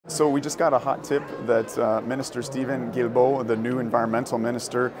So we just got a hot tip that Minister Stephen Guilbeault, the new environmental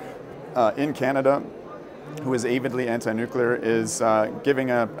minister in Canada, who is avidly anti-nuclear, is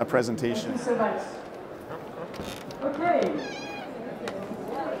giving a presentation. Thank you so much. Okay.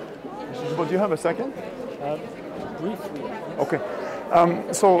 Well, do you have a second? Briefly. Okay.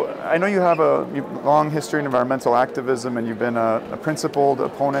 So I know you have a long history in environmental activism, and you've been a principled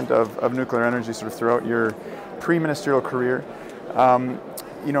opponent of nuclear energy sort of throughout your pre-ministerial career.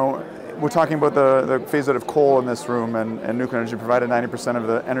 You know, we're talking about the phase out of coal in this room, and nuclear energy provided 90% of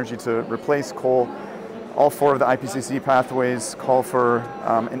the energy to replace coal. All four of the IPCC pathways call for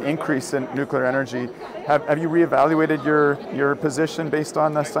an increase in nuclear energy. Have you reevaluated your position based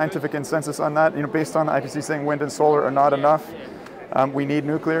on the scientific consensus on that? You know, based on the IPCC saying wind and solar are not enough, we need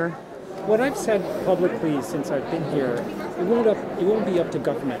nuclear? What I've said publicly since I've been here, it won't be up to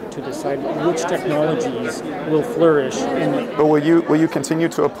government to decide which technologies will flourish. But will you continue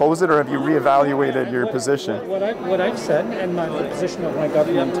to oppose it, or have you reevaluated your position? What I've said, and the position of my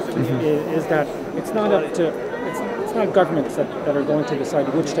government, is that it's not up to it's not governments that are going to decide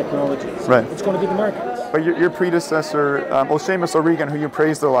which technologies. Right. It's going to be the markets. But your predecessor, Seamus O'Regan, who you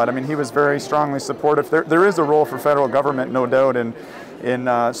praised a lot, I mean, he was very strongly supportive. There is a role for federal government, no doubt, in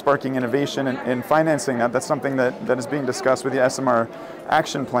sparking innovation and in financing that. That's something that is being discussed with the SMR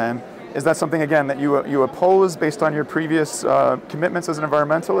action plan. Is that something, again, that you oppose based on your previous commitments as an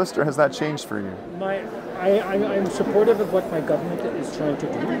environmentalist, or has that changed for you? I'm supportive of what my government is trying to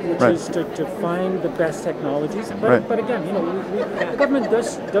do, which is to find the best technologies. But again, you know, the government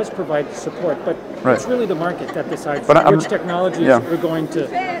does provide support, but it's really the market that decides which technologies are going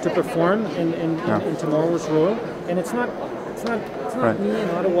to perform in tomorrow's world, and it's not me in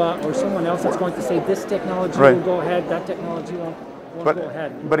Ottawa or someone else that's going to say this technology will go ahead, that technology won't go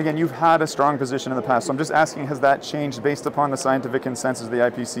ahead. But again, you've had a strong position in the past, so I'm just asking, has that changed based upon the scientific consensus of the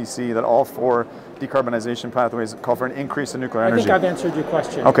IPCC that all four decarbonization pathways call for an increase in nuclear energy? I think I've answered your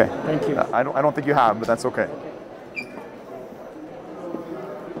question. Okay. Thank you. I don't think you have, but that's okay.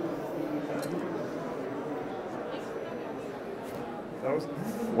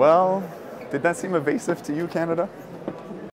 Well, did that seem evasive to you, Canada?